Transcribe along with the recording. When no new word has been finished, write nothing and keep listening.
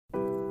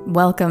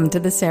Welcome to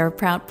the Sarah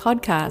Prout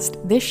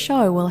Podcast. This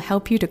show will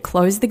help you to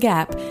close the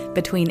gap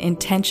between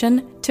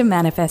intention to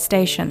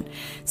manifestation.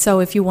 So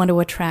if you want to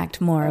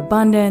attract more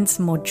abundance,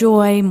 more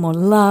joy, more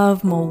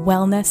love, more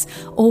wellness,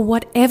 or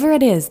whatever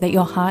it is that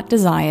your heart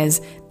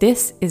desires,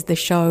 this is the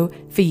show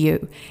for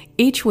you.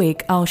 Each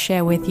week, I'll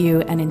share with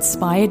you an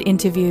inspired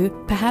interview,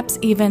 perhaps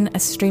even a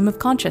stream of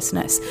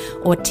consciousness,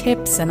 or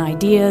tips and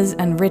ideas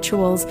and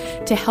rituals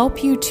to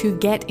help you to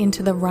get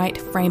into the right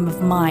frame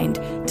of mind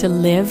to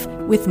live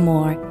with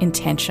more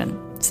intention.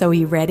 So are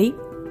you ready?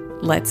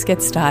 Let's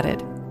get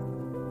started.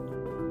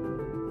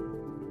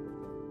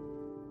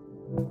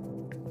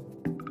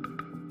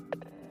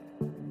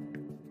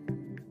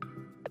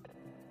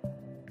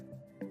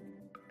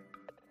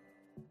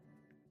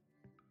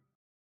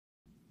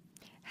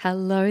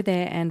 Hello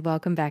there and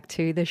welcome back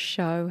to the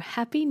show.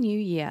 Happy New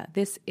Year.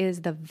 This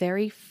is the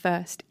very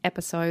first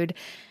episode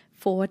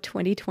for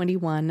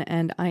 2021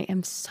 and I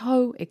am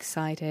so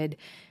excited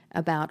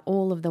about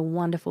all of the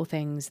wonderful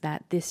things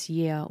that this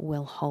year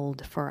will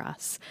hold for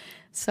us.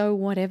 So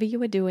whatever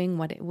you are doing,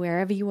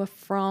 wherever you are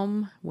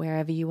from,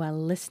 wherever you are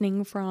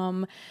listening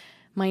from,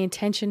 my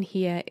intention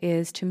here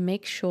is to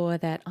make sure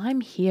that I'm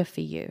here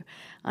for you.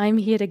 I'm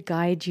here to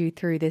guide you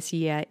through this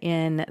year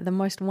in the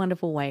most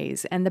wonderful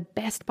ways. And the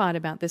best part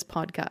about this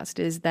podcast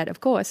is that, of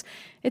course,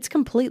 it's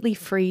completely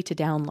free to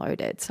download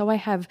it. So I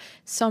have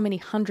so many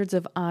hundreds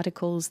of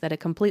articles that are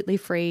completely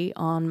free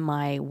on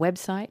my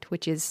website,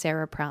 which is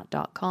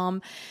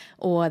sarahprout.com,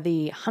 or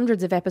the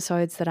hundreds of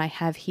episodes that I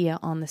have here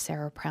on the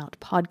Sarah Prout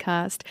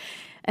podcast.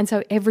 And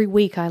so every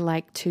week I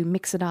like to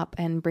mix it up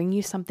and bring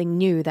you something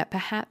new that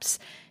perhaps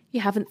you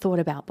haven't thought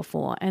about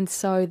before. And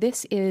so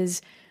this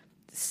is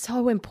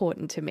so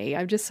important to me.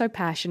 I'm just so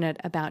passionate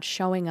about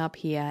showing up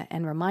here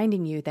and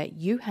reminding you that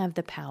you have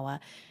the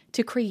power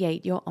to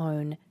create your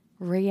own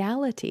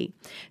reality.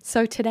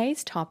 So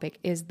today's topic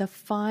is the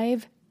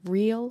 5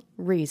 real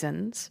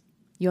reasons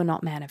you're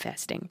not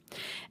manifesting.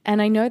 And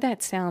I know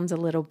that sounds a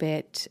little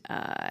bit,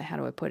 how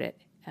do I put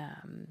it?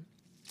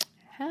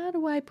 How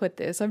do I put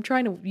this? I'm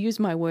trying to use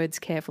my words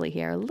carefully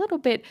here. A little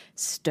bit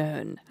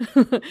stern,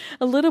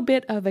 a little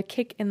bit of a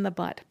kick in the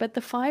butt. But the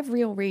 5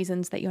 real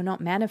reasons that you're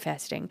not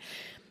manifesting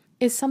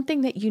is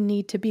something that you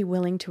need to be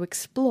willing to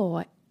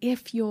explore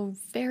if you're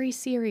very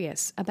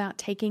serious about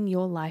taking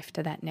your life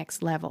to that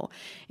next level,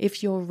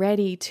 if you're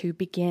ready to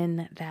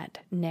begin that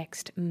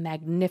next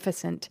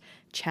magnificent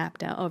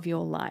chapter of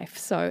your life.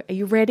 So are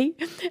you ready?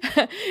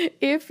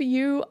 If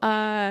you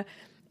are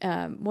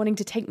wanting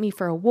to take me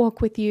for a walk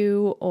with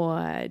you, or,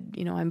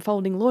 I'm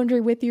folding laundry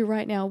with you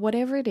right now,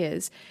 whatever it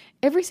is,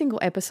 every single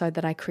episode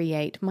that I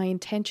create, my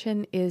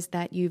intention is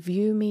that you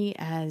view me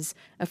as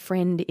a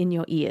friend in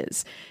your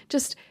ears.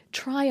 Just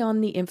try on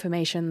the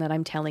information that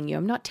I'm telling you.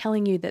 I'm not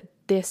telling you that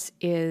this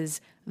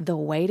is the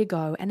way to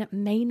go, and it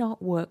may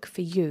not work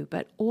for you,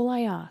 but all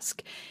I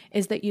ask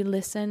is that you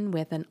listen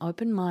with an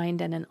open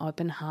mind and an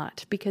open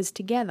heart, because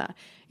together,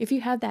 if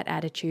you have that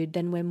attitude,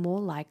 then we're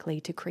more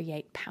likely to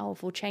create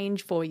powerful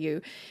change for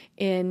you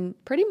in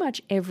pretty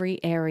much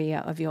every area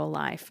of your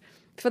life.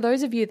 For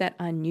those of you that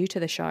are new to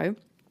the show,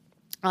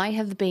 I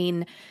have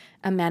been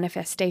a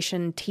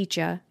manifestation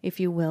teacher, if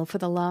you will, for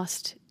the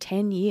last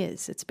 10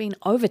 years. It's been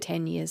over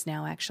 10 years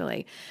now,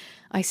 actually.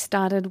 I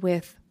started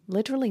with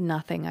literally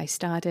nothing. I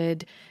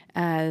started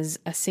as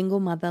a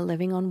single mother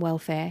living on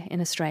welfare in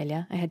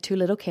Australia. I had 2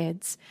 little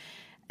kids,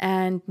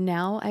 and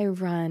now I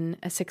run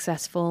a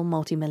successful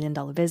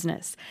multi-million-dollar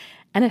business.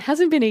 And it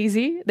hasn't been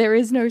easy. There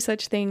is no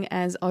such thing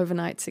as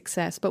overnight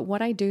success. But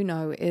what I do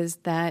know is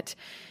that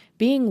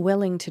being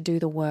willing to do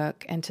the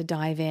work and to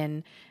dive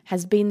in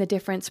has been the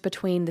difference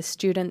between the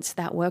students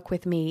that work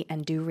with me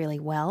and do really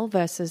well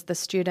versus the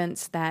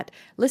students that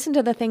listen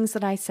to the things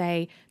that I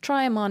say,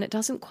 try them on, it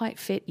doesn't quite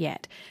fit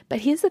yet. But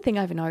here's the thing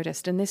I've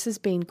noticed, and this has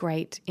been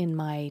great in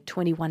my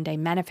 21-day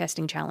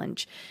manifesting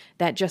challenge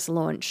that just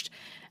launched.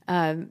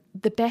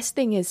 The best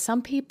thing is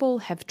some people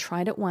have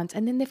tried it once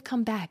and then they've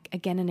come back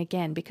again and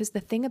again, because the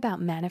thing about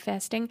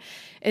manifesting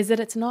is that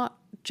it's not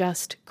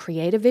just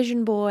create a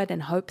vision board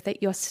and hope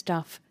that your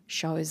stuff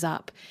shows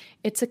up.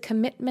 It's a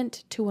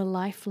commitment to a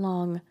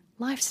lifelong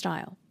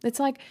lifestyle. It's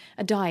like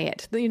a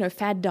diet,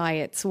 fad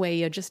diets where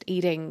you're just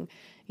eating,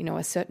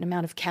 a certain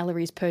amount of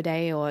calories per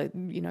day, or,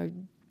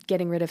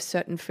 getting rid of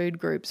certain food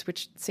groups,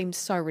 which seems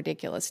so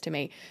ridiculous to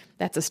me.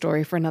 That's a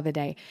story for another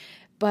day.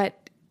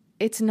 But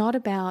it's not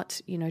about,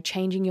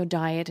 changing your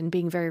diet and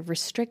being very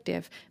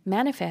restrictive.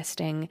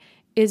 Manifesting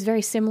is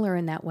very similar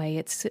in that way.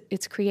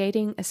 It's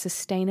creating a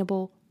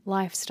sustainable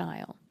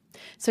lifestyle.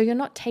 So you're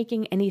not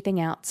taking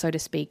anything out, so to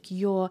speak.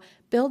 You're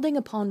building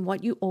upon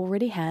what you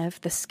already have,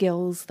 the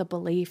skills, the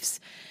beliefs,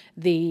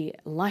 the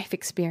life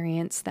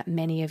experience that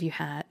many of you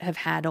have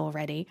had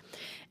already.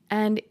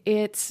 And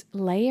it's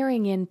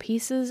layering in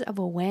pieces of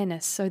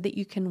awareness so that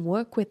you can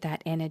work with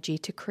that energy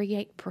to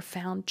create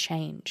profound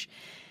change.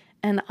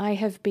 And I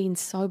have been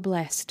so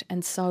blessed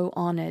and so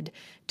honored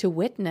to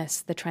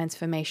witness the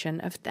transformation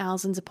of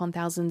thousands upon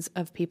thousands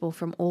of people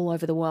from all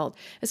over the world,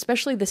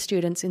 especially the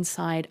students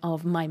inside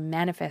of my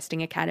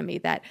Manifesting Academy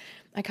that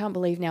I can't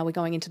believe now we're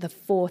going into the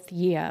 4th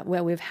year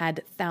where we've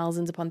had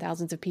thousands upon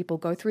thousands of people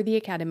go through the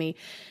academy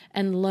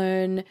and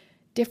learn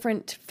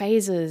different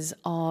phases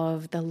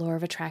of the law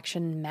of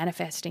attraction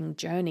manifesting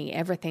journey,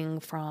 everything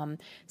from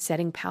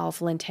setting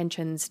powerful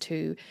intentions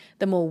to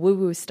the more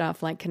woo-woo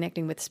stuff like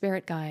connecting with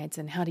spirit guides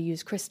and how to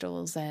use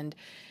crystals and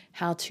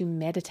how to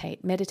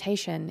meditate.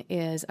 Meditation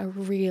is a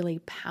really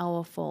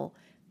powerful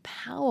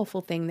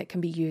thing that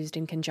can be used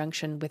in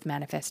conjunction with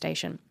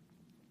manifestation.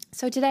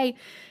 So today,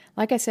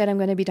 like I said, I'm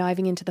going to be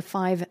diving into the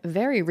 5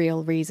 very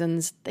real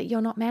reasons that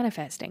you're not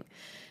manifesting.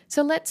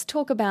 So let's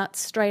talk about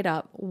straight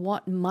up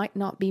what might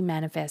not be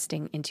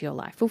manifesting into your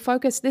life. We'll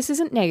focus, this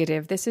isn't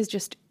negative, this is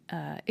just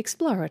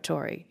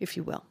exploratory, if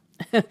you will.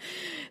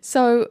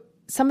 So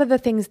some of the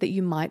things that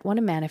you might want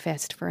to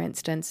manifest, for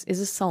instance,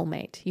 is a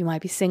soulmate. You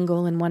might be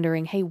single and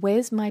wondering, hey,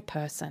 where's my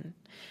person?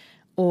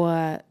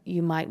 Or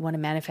you might want to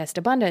manifest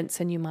abundance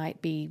and you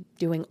might be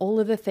doing all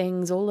of the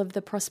things, all of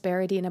the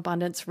prosperity and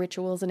abundance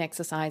rituals and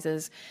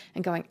exercises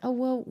and going, oh,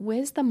 well,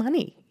 where's the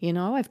money? You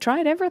know, I've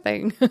tried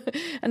everything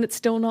and it's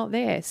still not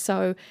there.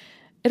 So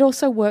it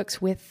also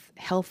works with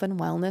health and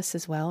wellness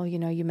as well. You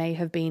know, you may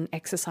have been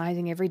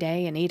exercising every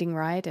day and eating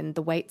right and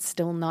the weight's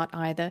still not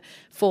either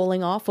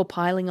falling off or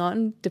piling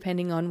on,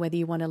 depending on whether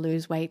you want to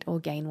lose weight or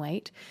gain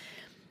weight.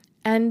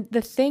 And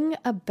the thing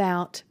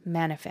about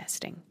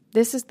manifesting,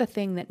 this is the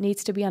thing that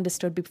needs to be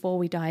understood before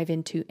we dive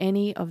into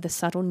any of the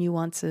subtle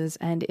nuances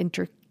and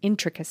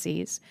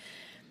intricacies,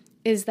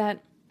 is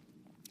that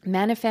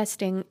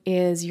manifesting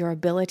is your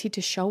ability to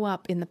show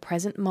up in the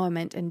present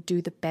moment and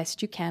do the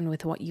best you can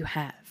with what you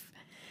have.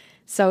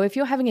 So if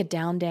you're having a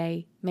down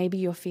day, maybe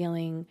you're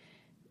feeling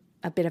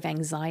a bit of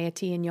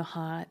anxiety in your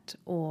heart,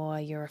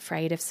 or you're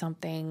afraid of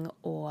something,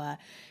 or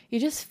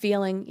you're just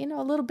feeling, you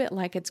know, a little bit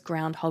like it's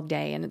Groundhog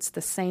Day and it's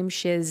the same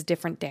shiz,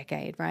 different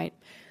decade, right?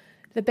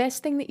 The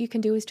best thing that you can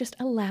do is just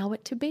allow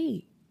it to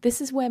be. This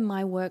is where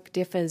my work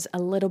differs a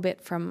little bit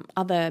from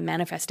other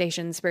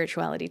manifestation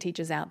spirituality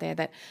teachers out there,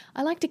 that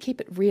I like to keep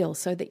it real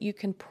so that you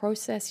can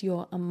process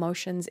your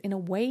emotions in a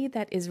way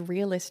that is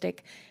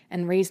realistic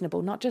and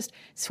reasonable, not just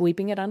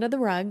sweeping it under the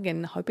rug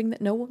and hoping that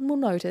no one will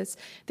notice.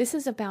 This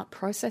is about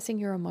processing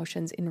your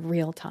emotions in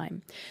real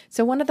time.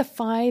 So one of the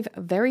 5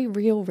 very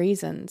real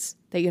reasons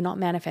that you're not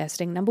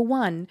manifesting, number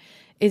 1,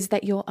 is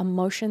that your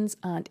emotions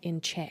aren't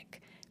in check.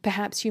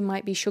 Perhaps you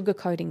might be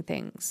sugarcoating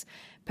things.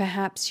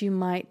 Perhaps you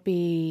might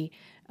be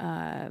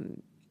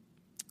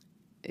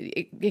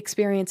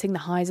experiencing the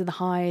highs of the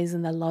highs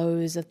and the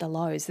lows of the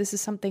lows. This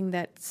is something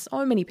that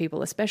so many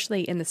people,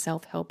 especially in the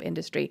self-help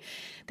industry,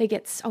 they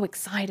get so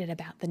excited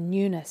about the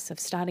newness of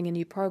starting a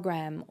new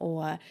program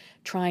or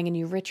trying a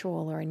new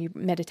ritual or a new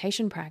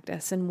meditation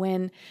practice. And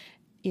when,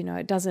 you know,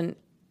 it doesn't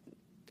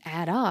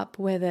add up,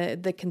 where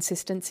the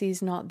consistency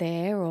is not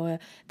there or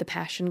the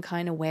passion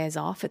kind of wears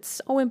off,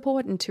 it's so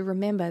important to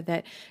remember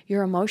that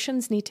your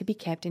emotions need to be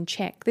kept in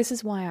check. This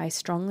is why I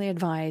strongly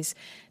advise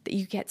that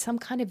you get some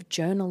kind of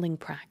journaling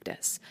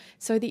practice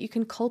so that you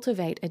can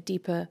cultivate a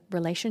deeper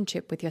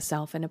relationship with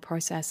yourself in a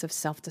process of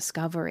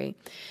self-discovery.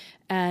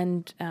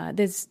 And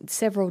there's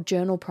several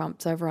journal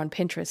prompts over on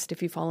Pinterest.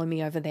 If you follow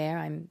me over there,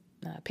 I'm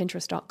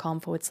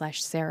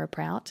pinterest.com/Sarah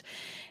Prout.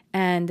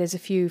 And there's a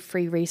few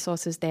free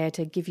resources there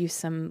to give you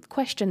some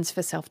questions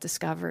for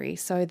self-discovery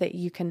so that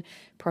you can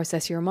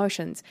process your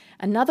emotions.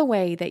 Another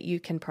way that you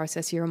can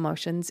process your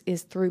emotions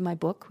is through my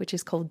book, which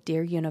is called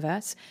Dear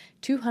Universe,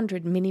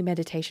 200 Mini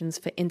Meditations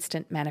for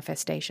Instant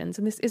Manifestations.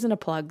 And this isn't a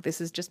plug. This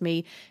is just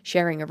me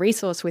sharing a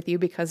resource with you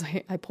because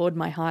I poured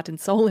my heart and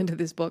soul into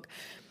this book.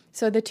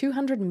 So the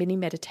 200 mini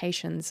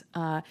meditations,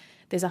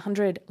 there's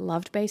 100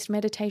 love-based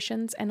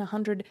meditations and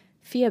 100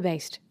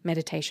 fear-based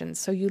meditations.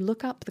 So you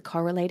look up the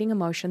correlating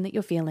emotion that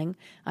you're feeling,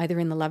 either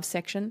in the love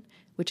section,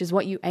 which is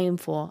what you aim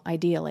for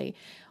ideally,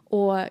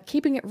 or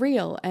keeping it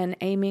real and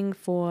aiming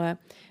for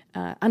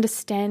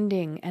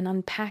understanding and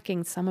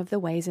unpacking some of the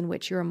ways in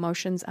which your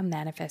emotions are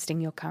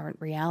manifesting your current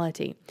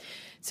reality.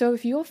 So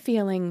if you're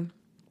feeling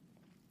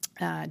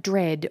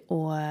dread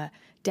or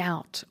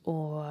doubt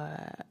or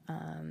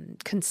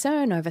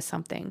concern over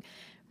something,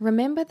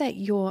 remember that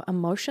your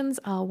emotions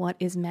are what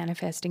is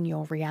manifesting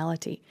your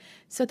reality.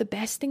 So the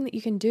best thing that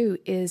you can do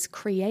is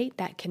create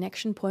that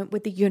connection point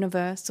with the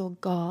universe or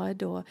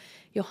God or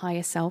your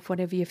higher self,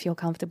 whatever you feel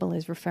comfortable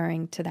is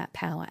referring to that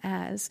power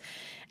as,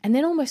 and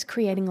then almost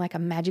creating like a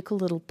magical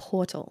little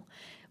portal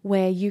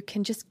where you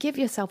can just give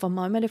yourself a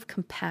moment of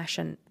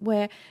compassion,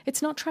 where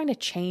it's not trying to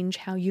change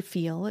how you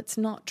feel. It's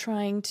not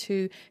trying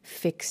to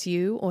fix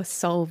you or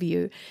solve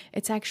you.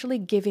 It's actually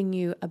giving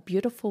you a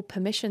beautiful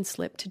permission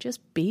slip to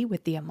just be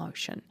with the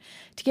emotion,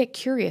 to get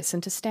curious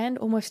and to stand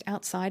almost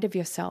outside of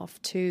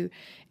yourself, to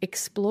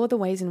explore the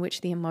ways in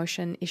which the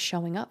emotion is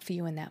showing up for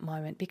you in that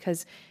moment.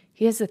 Because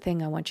here's the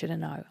thing I want you to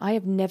know. I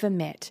have never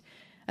met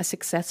a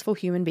successful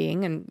human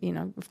being, and, you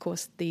know, of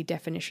course, the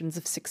definitions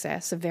of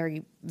success are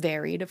very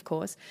varied, of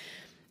course.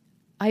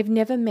 I've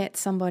never met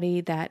somebody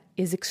that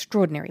is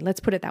extraordinary, let's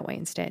put it that way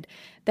instead,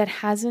 that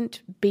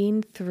hasn't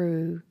been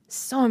through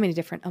so many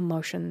different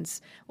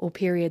emotions or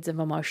periods of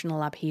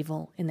emotional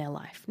upheaval in their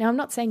life. Now, I'm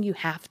not saying you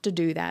have to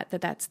do that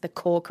that's the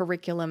core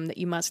curriculum, that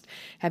you must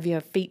have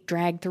your feet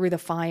dragged through the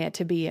fire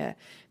to be a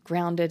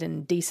grounded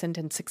and decent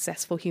and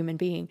successful human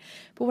being.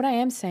 But what I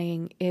am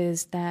saying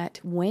is that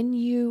when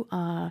you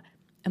are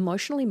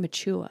emotionally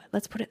mature,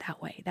 let's put it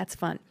that way, that's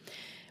fun.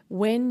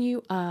 When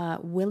you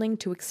are willing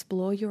to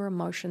explore your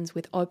emotions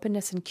with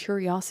openness and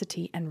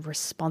curiosity and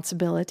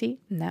responsibility,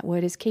 and that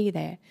word is key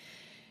there,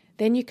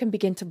 then you can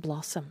begin to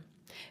blossom,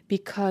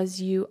 because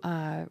you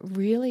are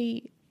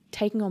really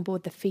taking on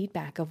board the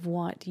feedback of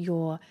what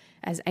your,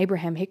 as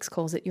Abraham Hicks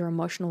calls it, your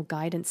emotional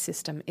guidance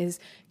system is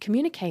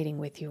communicating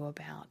with you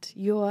about.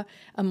 Your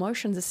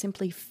emotions are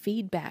simply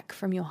feedback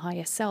from your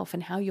higher self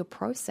and how you're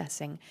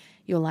processing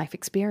your life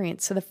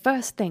experience. So the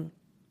first thing,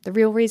 the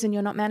real reason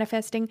you're not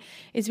manifesting,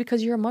 is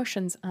because your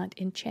emotions aren't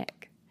in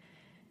check.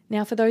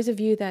 Now, for those of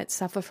you that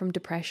suffer from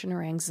depression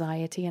or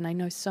anxiety, and I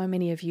know so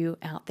many of you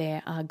out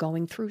there are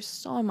going through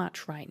so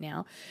much right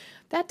now,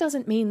 that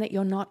doesn't mean that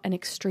you're not an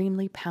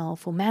extremely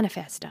powerful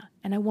manifester.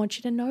 And I want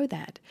you to know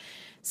that.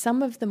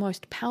 Some of the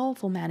most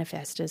powerful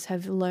manifestors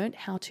have learned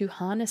how to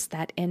harness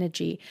that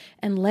energy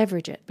and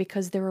leverage it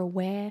because they're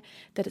aware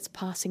that it's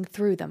passing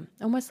through them,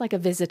 almost like a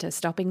visitor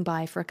stopping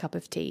by for a cup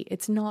of tea.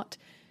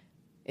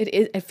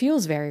 It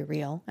feels very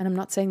real, and I'm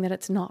not saying that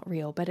it's not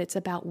real, but it's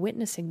about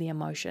witnessing the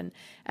emotion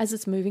as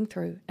it's moving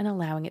through and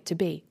allowing it to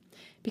be.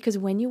 Because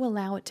when you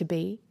allow it to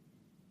be,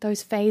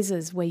 those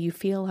phases where you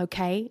feel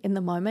okay in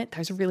the moment,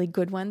 those really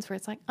good ones where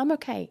it's like, I'm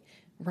okay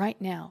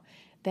right now,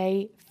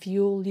 they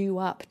fuel you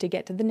up to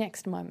get to the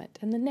next moment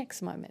and the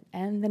next moment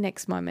and the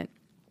next moment.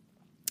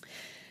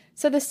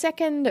 So the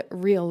second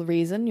real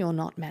reason you're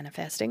not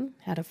manifesting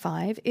out of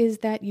 5 is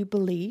that you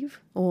believe,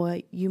 or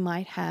you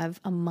might have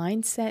a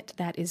mindset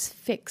that is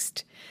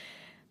fixed.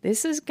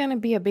 This is going to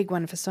be a big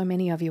one for so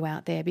many of you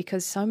out there,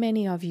 because so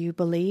many of you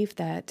believe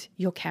that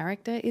your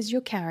character is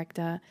your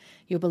character,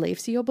 your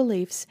beliefs are your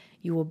beliefs,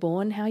 you were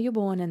born how you're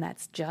born, and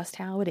that's just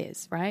how it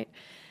is, right?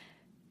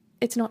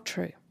 It's not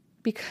true,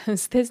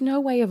 because there's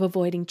no way of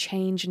avoiding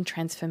change and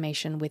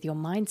transformation with your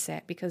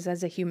mindset, because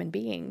as a human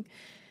being,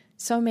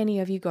 so many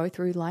of you go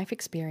through life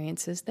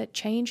experiences that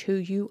change who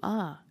you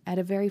are at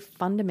a very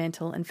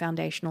fundamental and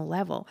foundational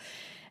level.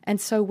 And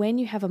so when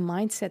you have a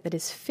mindset that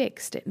is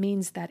fixed, it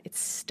means that it's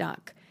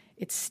stuck,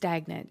 it's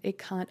stagnant, it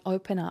can't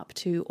open up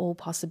to all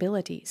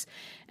possibilities.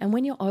 And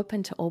when you're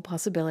open to all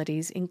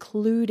possibilities,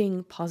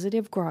 including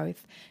positive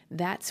growth,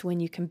 that's when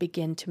you can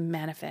begin to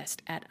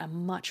manifest at a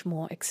much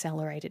more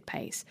accelerated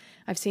pace.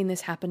 I've seen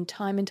this happen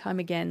time and time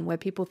again, where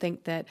people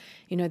think that,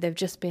 they've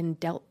just been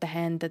dealt the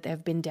hand that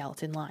they've been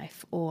dealt in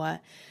life,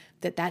 or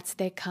that that's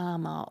their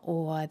karma,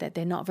 or that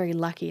they're not very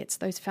lucky. It's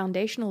those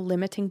foundational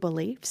limiting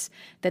beliefs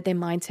that their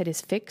mindset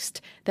is fixed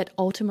that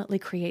ultimately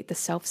create the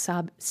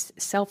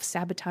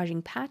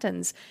self-sabotaging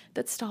patterns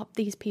that stop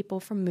these people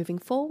from moving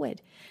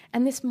forward.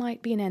 And this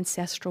might be an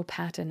ancestral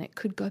pattern. It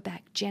could go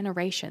back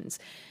generations.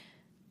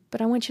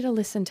 But I want you to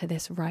listen to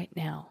this right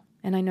now.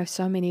 And I know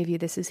so many of you,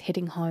 this is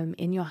hitting home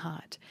in your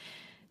heart,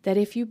 that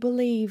if you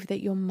believe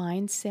that your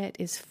mindset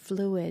is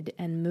fluid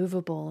and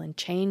movable and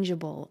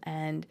changeable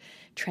and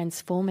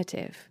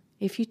transformative,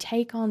 if you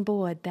take on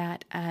board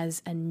that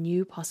as a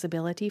new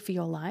possibility for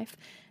your life,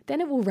 then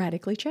it will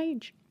radically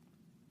change.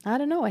 I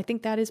don't know. I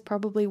think that is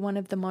probably one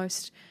of the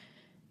most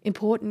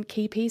important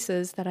key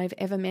pieces that I've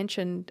ever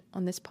mentioned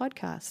on this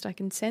podcast. I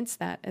can sense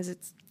that as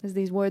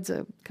these words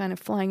are kind of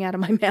flying out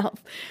of my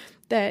mouth,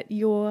 that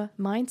your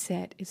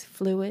mindset is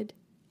fluid,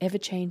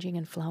 ever-changing,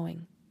 and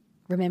flowing.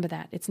 Remember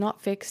that. It's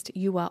not fixed.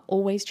 You are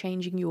always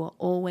changing. You are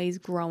always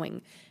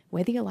growing,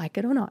 whether you like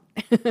it or not.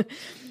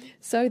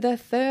 So the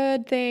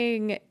third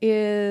thing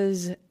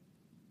is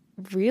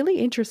really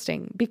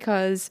interesting,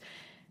 because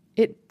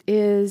it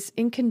is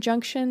in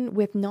conjunction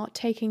with not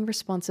taking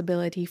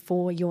responsibility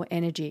for your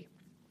energy.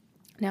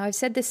 Now, I've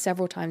said this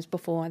several times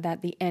before,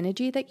 that the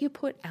energy that you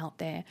put out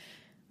there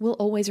will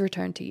always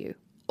return to you.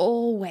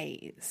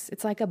 Always.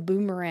 It's like a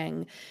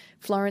boomerang.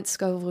 Florence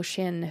Scovel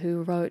Shinn,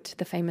 who wrote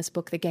the famous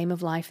book, The Game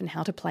of Life and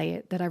How to Play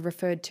It, that I've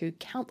referred to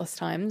countless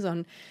times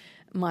on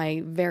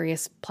my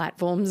various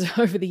platforms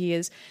over the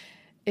years,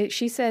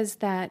 she says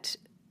that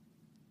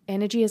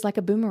energy is like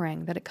a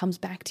boomerang, that it comes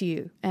back to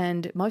you,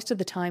 and most of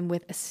the time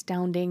with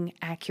astounding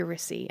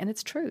accuracy. And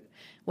it's true.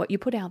 What you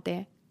put out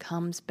there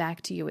comes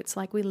back to you. It's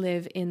like we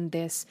live in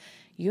this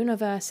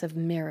universe of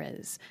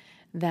mirrors,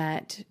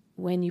 that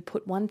when you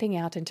put one thing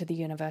out into the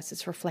universe,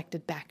 it's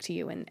reflected back to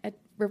you, and it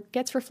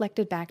gets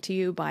reflected back to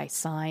you by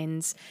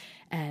signs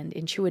and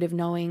intuitive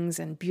knowings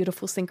and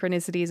beautiful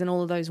synchronicities and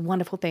all of those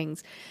wonderful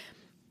things.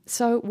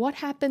 So what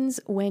happens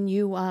when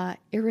you are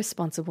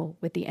irresponsible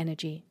with the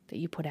energy that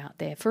you put out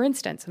there? For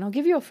instance, and I'll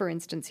give you a for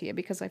instance here,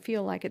 because I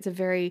feel like it's a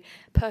very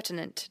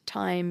pertinent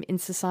time in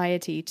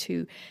society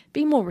to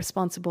be more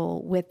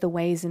responsible with the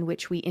ways in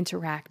which we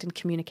interact and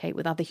communicate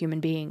with other human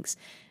beings,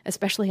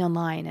 especially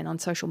online and on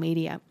social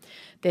media.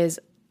 There's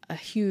a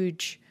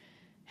huge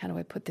how do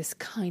I put this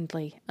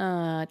kindly,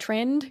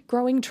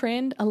 growing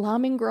trend,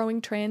 alarming growing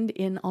trend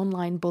in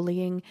online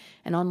bullying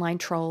and online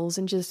trolls,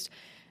 and just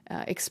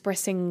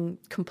expressing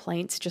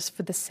complaints just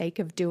for the sake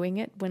of doing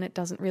it when it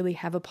doesn't really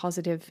have a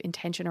positive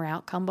intention or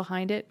outcome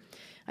behind it.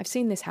 I've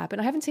seen this happen.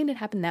 I haven't seen it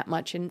happen that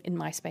much in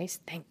my space,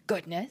 thank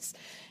goodness,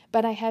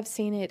 but I have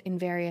seen it in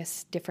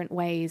various different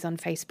ways on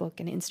Facebook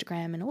and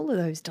Instagram and all of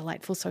those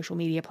delightful social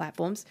media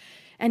platforms,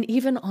 and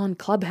even on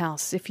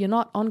Clubhouse. If you're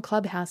not on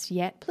Clubhouse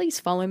yet, please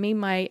follow me.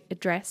 My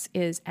address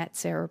is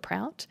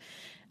 @SarahProut.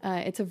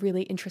 It's a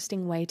really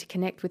interesting way to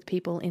connect with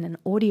people in an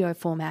audio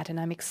format, and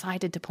I'm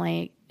excited to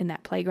play in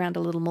that playground a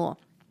little more.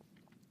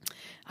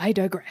 I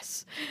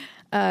digress.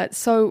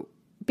 So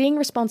being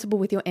responsible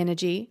with your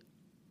energy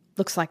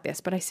looks like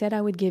this, but I said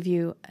I would give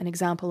you an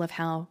example of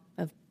how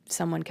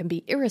someone can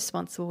be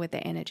irresponsible with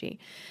their energy.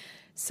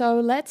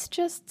 So let's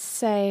just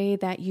say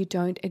that you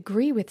don't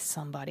agree with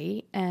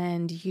somebody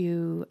and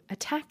you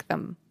attack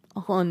them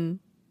on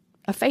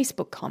a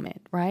Facebook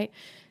comment, right?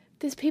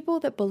 There's people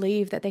that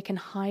believe that they can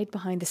hide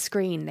behind the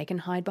screen, they can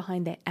hide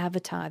behind their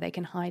avatar, they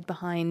can hide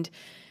behind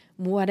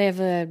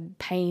whatever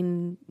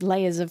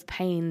layers of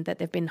pain that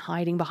they've been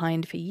hiding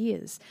behind for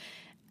years.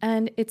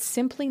 And it's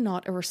simply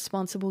not a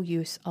responsible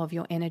use of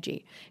your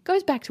energy. It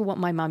goes back to what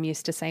my mum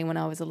used to say when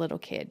I was a little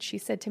kid. She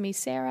said to me,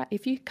 Sarah,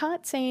 if you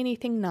can't say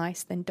anything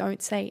nice, then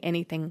don't say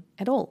anything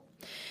at all.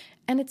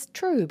 And it's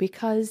true,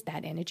 because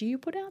that energy you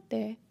put out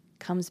there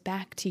comes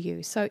back to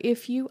you. So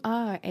if you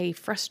are a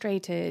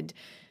frustrated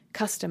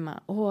customer,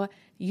 or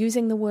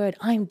using the word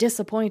I'm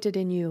disappointed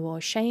in you or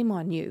shame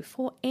on you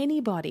for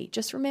anybody,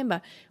 just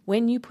remember,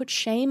 when you put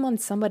shame on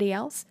somebody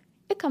else,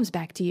 it comes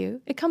back to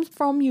you. It comes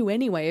from you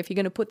anyway if you're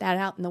going to put that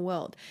out in the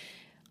world.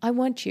 I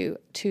want you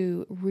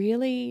to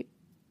really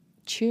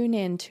tune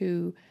in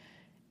to,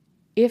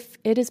 if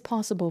it is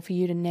possible for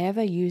you to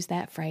never use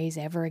that phrase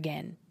ever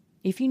again.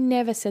 If you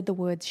never said the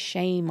words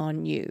shame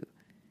on you,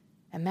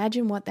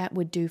 imagine what that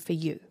would do for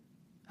you.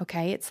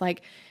 Okay? It's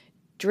like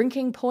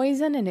drinking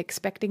poison and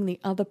expecting the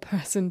other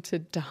person to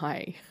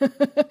die.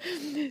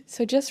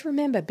 So just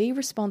remember, be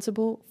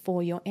responsible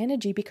for your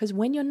energy, because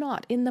when you're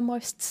not, in the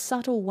most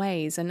subtle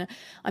ways, and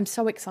I'm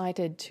so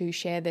excited to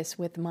share this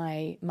with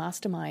my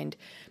mastermind.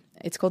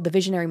 It's called the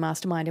Visionary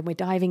Mastermind, and we're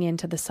diving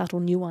into the subtle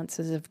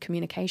nuances of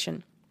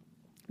communication,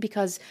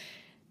 because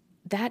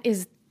that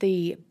is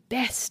the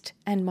best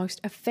and most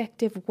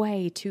effective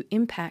way to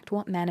impact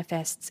what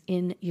manifests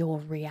in your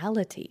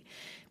reality.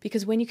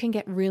 Because when you can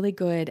get really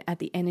good at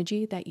the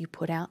energy that you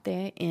put out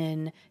there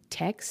in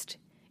text,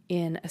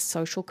 in a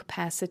social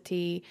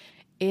capacity,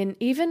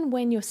 even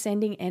when you're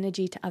sending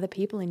energy to other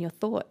people in your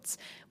thoughts,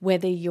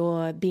 whether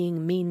you're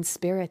being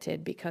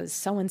mean-spirited because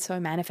so-and-so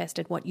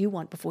manifested what you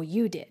want before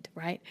you did,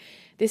 right?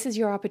 This is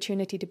your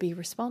opportunity to be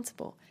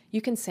responsible.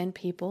 You can send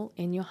people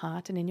in your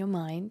heart and in your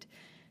mind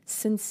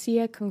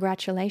sincere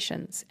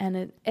congratulations and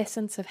an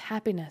essence of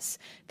happiness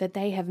that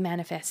they have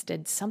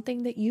manifested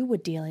something that you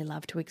would dearly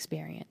love to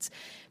experience.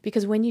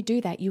 Because when you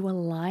do that, you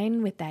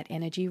align with that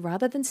energy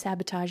rather than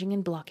sabotaging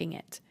and blocking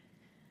it.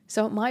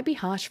 So it might be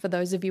harsh for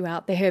those of you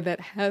out there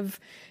that have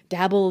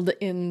dabbled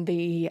in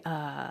the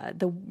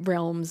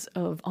realms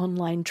of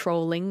online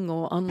trolling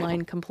or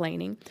online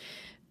complaining,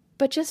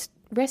 but just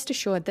rest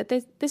assured that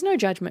there's no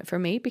judgment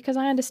from me, because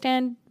I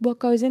understand what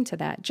goes into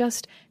that.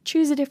 Just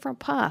choose a different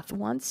path.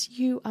 Once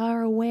you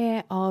are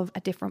aware of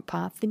a different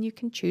path, then you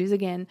can choose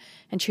again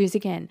and choose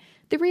again.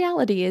 The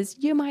reality is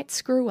you might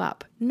screw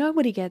up.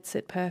 Nobody gets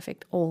it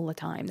perfect all the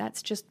time.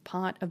 That's just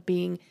part of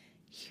being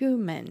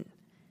human.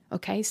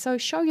 Okay, so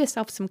show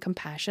yourself some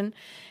compassion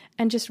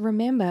and just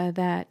remember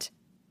that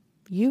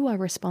you are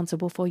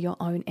responsible for your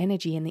own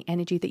energy and the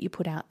energy that you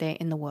put out there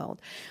in the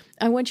world.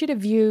 I want you to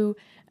view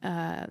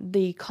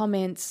the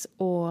comments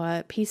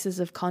or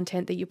pieces of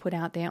content that you put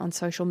out there on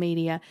social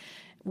media,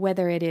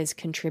 whether it is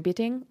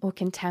contributing or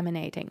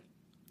contaminating.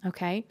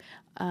 Okay?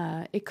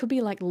 It could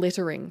be like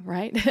littering,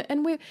 right?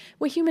 And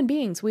we're human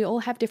beings. We all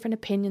have different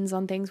opinions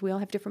on things. We all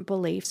have different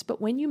beliefs. But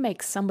when you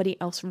make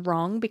somebody else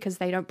wrong because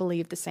they don't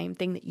believe the same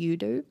thing that you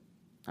do,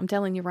 I'm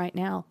telling you right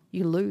now,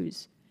 you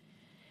lose.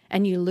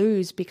 And you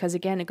lose because,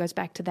 again, it goes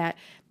back to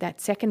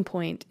that second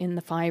point in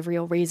the 5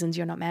 real reasons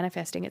you're not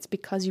manifesting. It's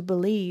because you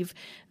believe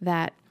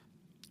that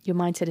your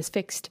mindset is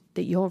fixed,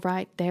 that you're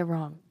right, they're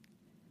wrong,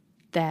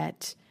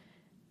 that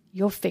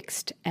you're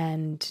fixed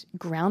and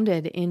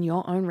grounded in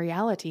your own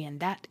reality, and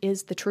that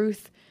is the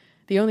truth,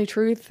 the only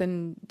truth,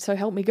 and so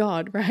help me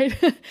God, right?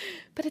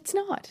 But it's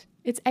not.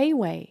 It's a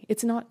way.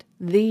 It's not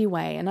the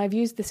way. And I've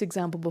used this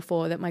example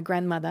before, that my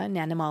grandmother,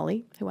 Nana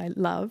Molly, who I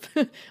love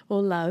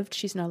or loved,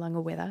 she's no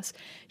longer with us,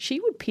 she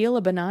would peel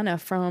a banana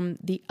from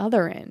the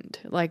other end,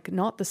 like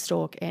not the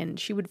stalk end.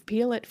 She would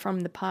peel it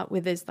from the part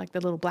where there's like the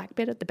little black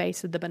bit at the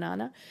base of the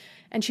banana.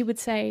 And she would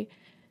say,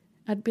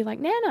 I'd be like,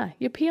 Nana,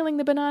 you're peeling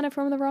the banana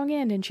from the wrong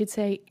end. And she'd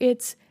say,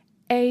 it's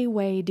a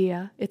way,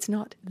 dear. It's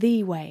not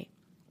the way.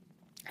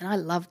 And I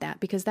love that,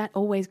 because that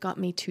always got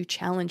me to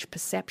challenge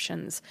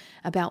perceptions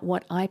about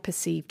what I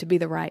perceive to be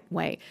the right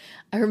way.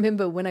 I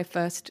remember when I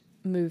first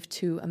moved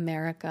to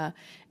America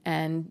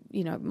and,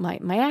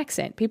 my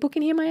accent, people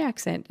can hear my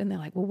accent and they're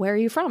like, well, where are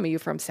you from? Are you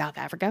from South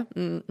Africa?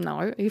 No.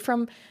 Are you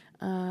from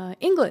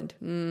England?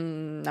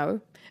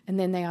 No. And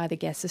then they either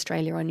guess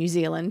Australia or New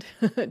Zealand,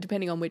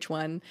 depending on which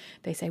one.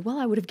 They say, well,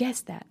 I would have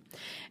guessed that.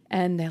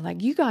 And they're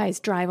like, you guys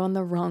drive on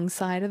the wrong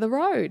side of the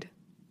road.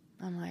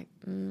 I'm like,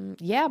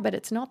 yeah, but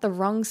it's not the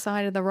wrong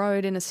side of the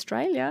road in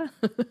Australia.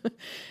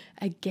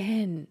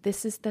 Again,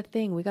 this is the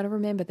thing. We got to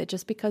remember that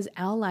just because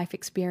our life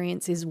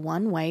experience is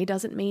one way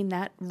doesn't mean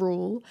that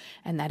rule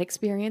and that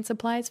experience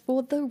applies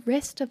for the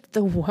rest of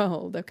the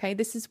world. Okay,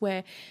 this is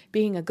where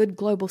being a good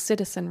global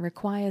citizen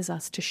requires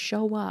us to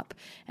show up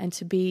and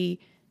to be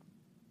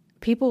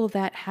people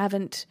that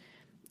haven't,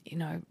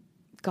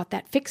 got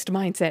that fixed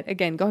mindset.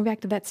 Again, going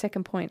back to that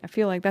second point, I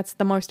feel like that's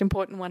the most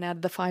important one out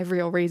of the 5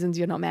 real reasons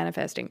you're not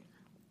manifesting.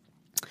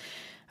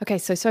 Okay,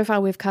 so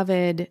far we've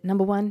covered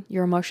number 1,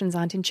 your emotions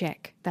aren't in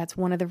check. That's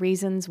one of the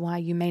reasons why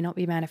you may not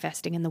be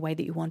manifesting in the way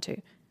that you want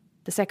to.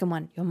 The second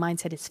one, your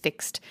mindset is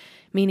fixed,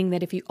 meaning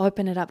that if you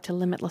open it up to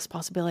limitless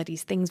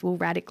possibilities, things will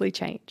radically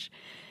change.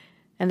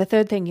 And the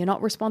third thing, you're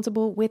not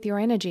responsible with your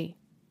energy.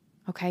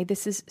 Okay,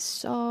 this is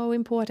so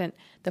important.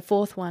 The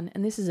fourth one,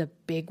 and this is a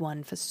big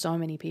one for so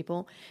many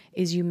people,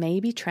 is you may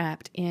be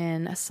trapped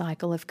in a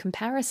cycle of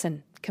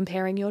comparison,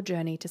 comparing your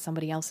journey to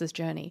somebody else's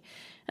journey.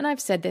 And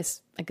I've said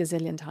this a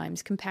gazillion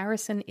times.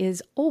 Comparison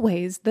is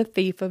always the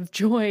thief of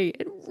joy.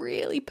 It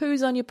really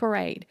poos on your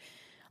parade.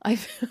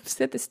 I've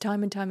said this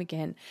time and time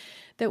again,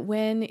 that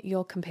when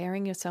you're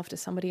comparing yourself to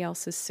somebody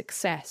else's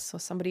success or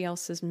somebody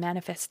else's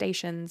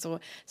manifestations or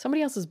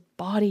somebody else's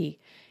body,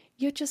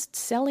 you're just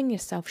selling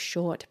yourself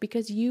short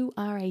because you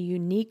are a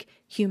unique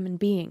human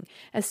being.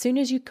 As soon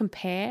as you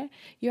compare,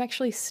 you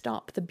actually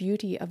stop the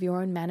beauty of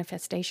your own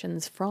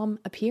manifestations from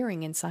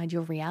appearing inside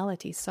your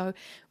reality. So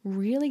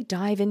really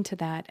dive into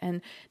that.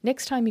 And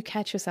next time you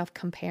catch yourself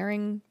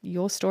comparing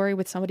your story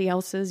with somebody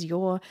else's,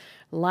 your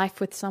life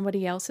with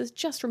somebody else's,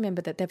 just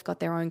remember that they've got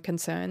their own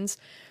concerns.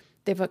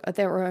 They've got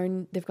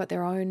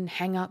their own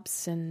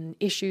hang-ups and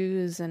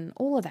issues and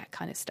all of that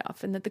kind of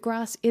stuff, and that the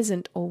grass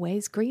isn't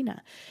always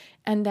greener.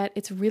 And that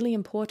it's really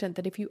important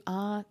that if you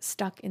are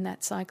stuck in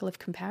that cycle of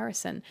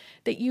comparison,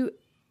 that you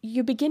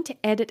begin to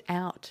edit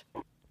out.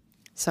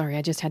 Sorry,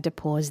 I just had to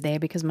pause there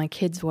because my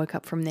kids woke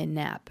up from their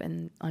nap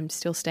and I'm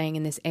still staying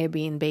in this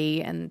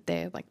Airbnb and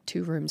they're like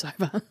 2 rooms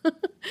over.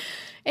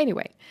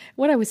 Anyway,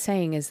 what I was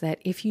saying is that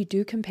if you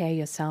do compare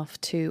yourself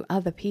to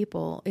other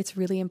people, it's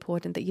really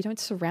important that you don't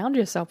surround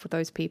yourself with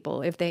those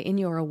people if they're in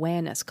your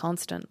awareness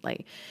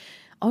constantly.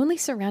 Only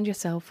surround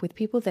yourself with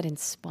people that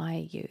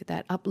inspire you,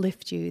 that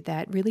uplift you,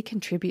 that really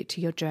contribute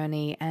to your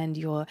journey and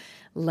your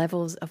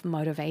levels of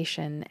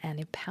motivation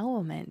and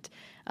empowerment.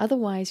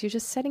 Otherwise, you're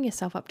just setting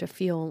yourself up to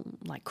feel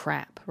like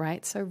crap,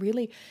 right? So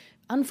really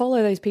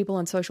unfollow those people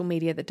on social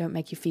media that don't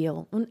make you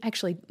feel,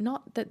 actually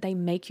not that they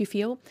make you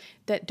feel,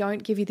 that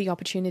don't give you the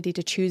opportunity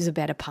to choose a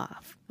better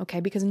path,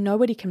 okay? Because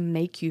nobody can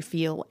make you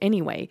feel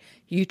anyway.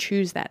 You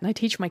choose that. And I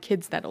teach my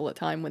kids that all the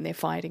time when they're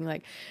fighting,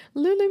 like,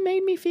 Lulu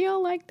made me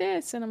feel like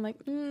this. And I'm like,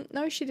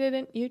 no, she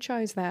didn't. You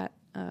chose that.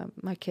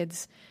 My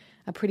kids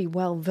are pretty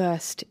well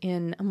versed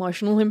in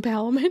emotional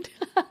empowerment,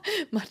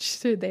 much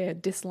to their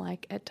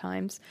dislike at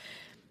times.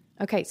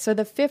 Okay, so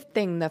the fifth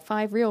thing, the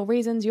 5 real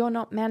reasons you're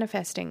not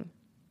manifesting.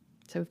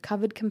 So we've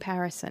covered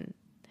comparison.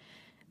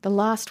 The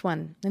last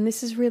one, and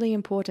this is really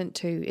important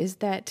too, is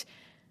that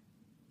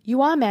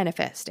you are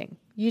manifesting.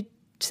 You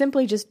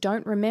simply just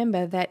don't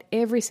remember that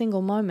every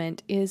single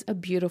moment is a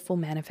beautiful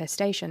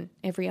manifestation.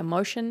 Every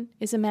emotion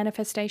is a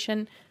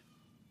manifestation.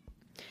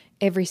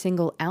 Every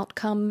single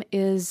outcome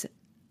is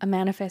a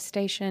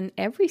manifestation.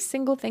 Every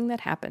single thing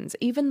that happens,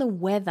 even the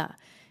weather,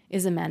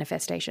 is a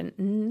manifestation.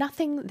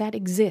 Nothing that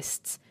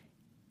exists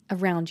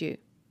around you.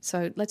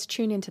 So let's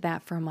tune into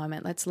that for a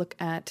moment. Let's look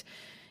at,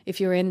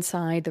 if you're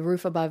inside, the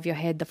roof above your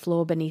head, the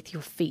floor beneath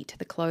your feet,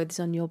 the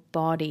clothes on your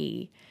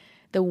body,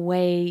 the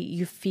way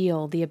you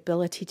feel, the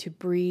ability to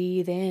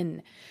breathe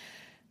in.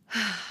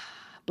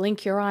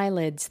 Blink your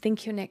eyelids,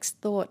 think your next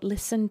thought,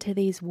 listen to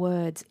these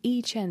words.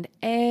 Each and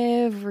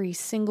every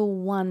single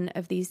one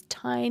of these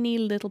tiny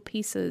little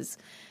pieces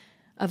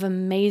of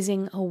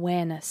amazing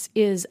awareness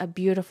is a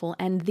beautiful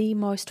and the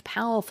most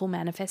powerful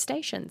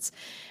manifestations.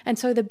 And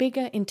so the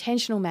bigger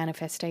intentional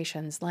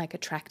manifestations, like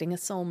attracting a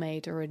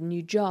soulmate or a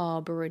new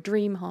job or a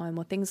dream home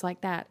or things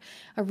like that,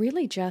 are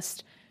really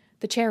just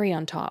the cherry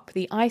on top,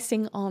 the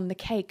icing on the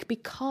cake,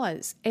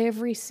 because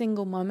every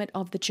single moment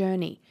of the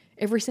journey,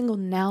 every single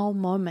now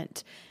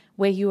moment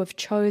where you have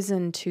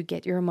chosen to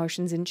get your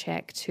emotions in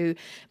check, to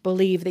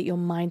believe that your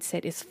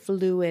mindset is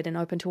fluid and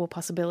open to all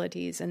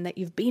possibilities, and that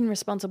you've been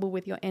responsible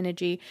with your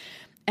energy,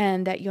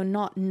 and that you're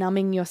not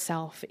numbing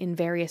yourself in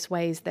various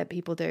ways that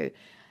people do.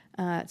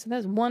 So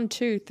that's 1,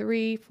 2,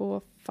 3,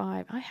 4,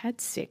 5. I had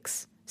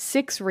 6.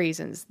 6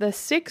 reasons. The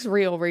 6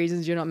 real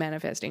reasons you're not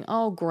manifesting.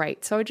 Oh,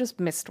 great. So I just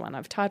missed one.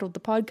 I've titled the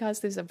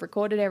podcast this. I've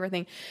recorded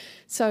everything.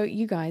 So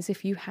you guys,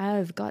 if you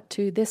have got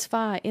to this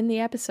far in the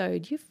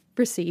episode, you've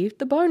received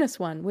the bonus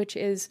one, which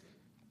is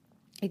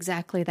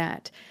exactly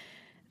that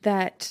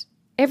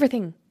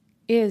everything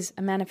is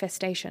a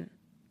manifestation,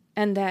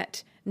 and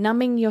that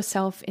numbing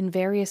yourself in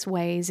various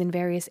ways, in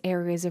various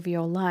areas of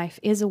your life,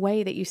 is a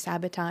way that you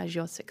sabotage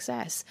your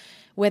success.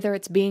 Whether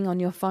it's being on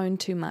your phone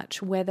too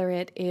much, whether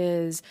it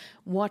is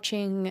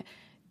watching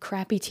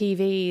crappy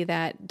TV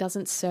that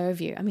doesn't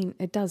serve you. I mean,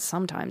 it does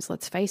sometimes,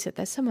 let's face it.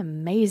 There's some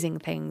amazing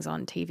things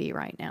on TV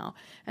right now,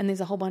 and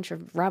there's a whole bunch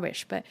of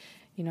rubbish, but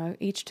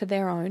each to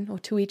their own, or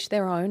to each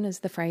their own, as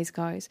the phrase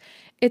goes.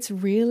 It's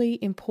really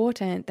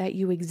important that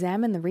you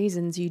examine the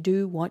reasons you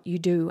do what you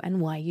do and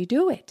why you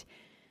do it.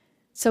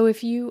 So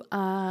if you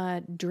are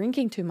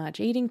drinking too much,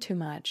 eating too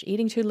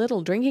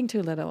little, drinking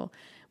too little,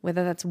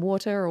 whether that's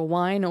water or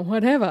wine or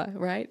whatever,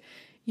 right?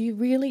 You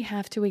really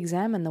have to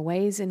examine the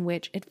ways in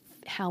which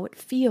how it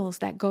feels.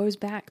 That goes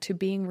back to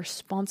being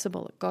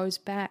responsible. It goes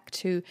back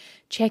to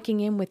checking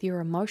in with your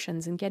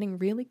emotions and getting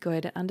really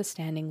good at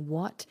understanding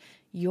what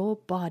your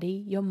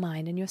body, your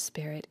mind, and your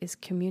spirit is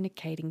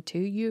communicating to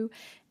you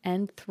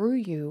and through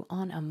you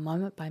on a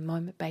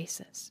moment-by-moment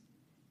basis.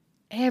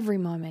 Every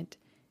moment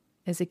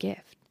is a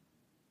gift.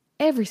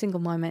 Every single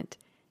moment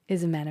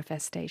is a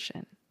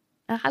manifestation.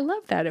 I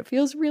love that. It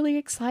feels really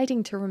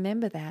exciting to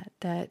remember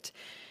that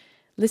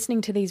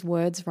listening to these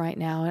words right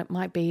now, it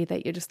might be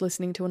that you're just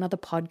listening to another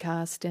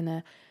podcast in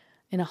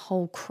a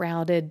whole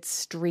crowded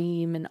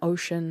stream and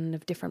ocean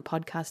of different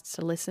podcasts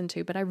to listen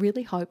to. But I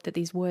really hope that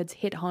these words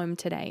hit home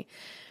today.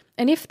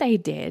 And if they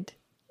did,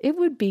 it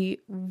would be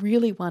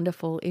really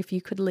wonderful if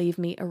you could leave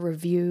me a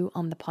review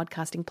on the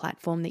podcasting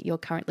platform that you're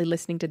currently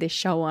listening to this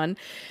show on,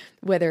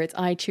 whether it's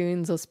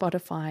iTunes or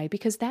Spotify,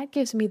 because that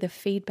gives me the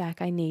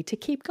feedback I need to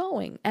keep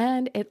going.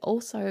 And it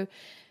also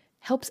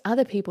helps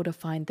other people to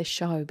find the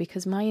show,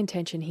 because my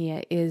intention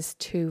here is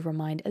to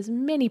remind as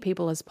many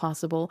people as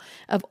possible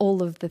of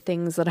all of the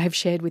things that I've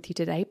shared with you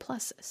today,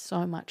 plus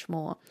so much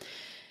more.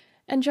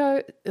 And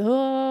Joe,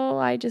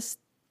 I just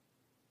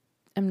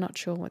am not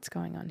sure what's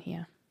going on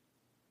here.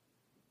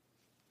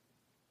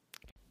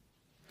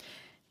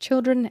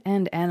 Children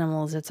and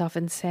animals, it's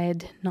often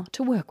said not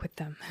to work with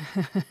them.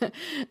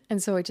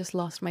 And so I just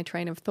lost my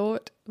train of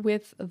thought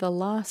with the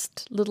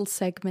last little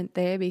segment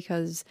there,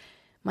 because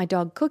my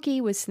dog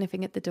Cookie was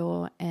sniffing at the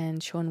door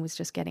and Sean was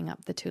just getting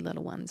up the two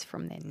little ones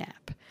from their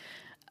nap.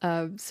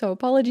 So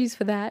apologies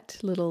for that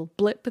little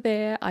blip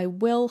there. I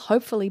will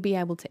hopefully be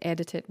able to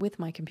edit it with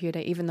my computer,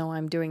 even though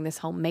I'm doing this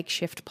whole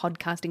makeshift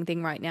podcasting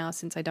thing right now,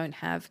 since I don't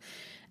have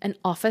an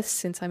office,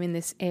 since I'm in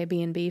this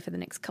Airbnb for the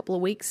next couple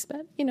of weeks.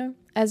 But,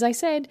 as I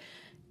said,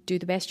 do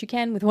the best you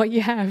can with what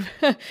you have.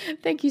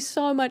 Thank you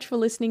so much for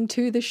listening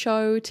to the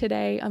show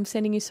today. I'm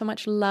sending you so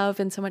much love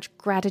and so much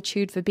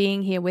gratitude for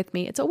being here with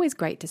me. It's always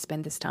great to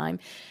spend this time.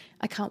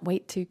 I can't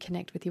wait to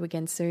connect with you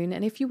again soon.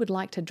 And if you would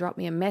like to drop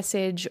me a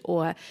message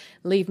or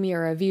leave me a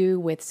review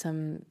with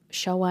some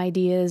show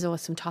ideas or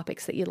some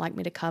topics that you'd like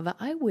me to cover,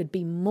 I would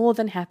be more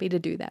than happy to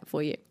do that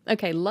for you.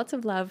 Okay, lots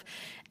of love,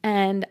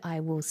 and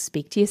I will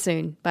speak to you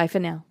soon. Bye for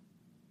now.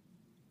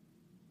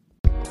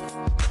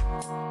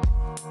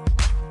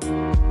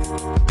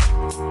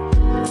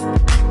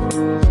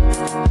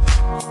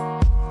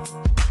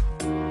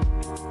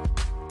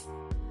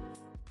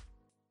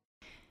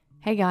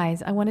 Hey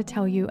guys, I want to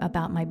tell you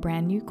about my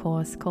brand new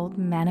course called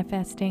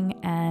Manifesting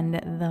and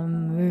the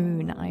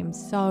Moon. I'm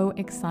so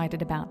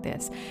excited about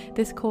this.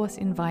 This course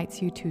invites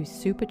you to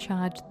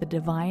supercharge the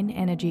divine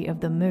energy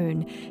of the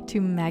moon to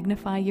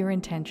magnify your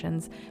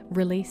intentions,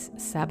 release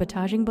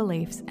sabotaging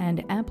beliefs,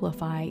 and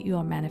amplify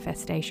your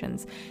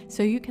manifestations,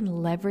 so you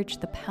can leverage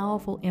the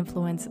powerful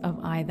influence of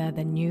either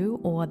the new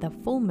or the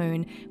full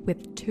moon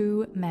with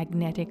 2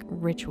 magnetic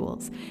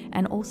rituals,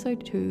 and also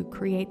to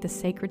create the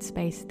sacred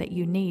space that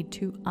you need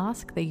to ask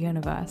the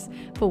universe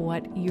for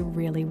what you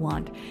really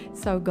want.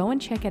 So go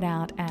and check it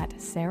out at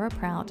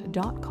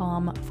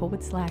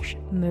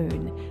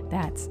sarahprout.com/moon.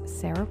 That's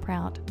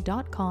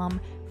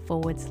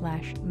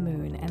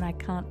sarahprout.com/moon. And I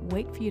can't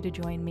wait for you to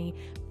join me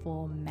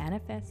for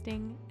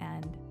Manifesting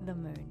and the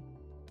Moon.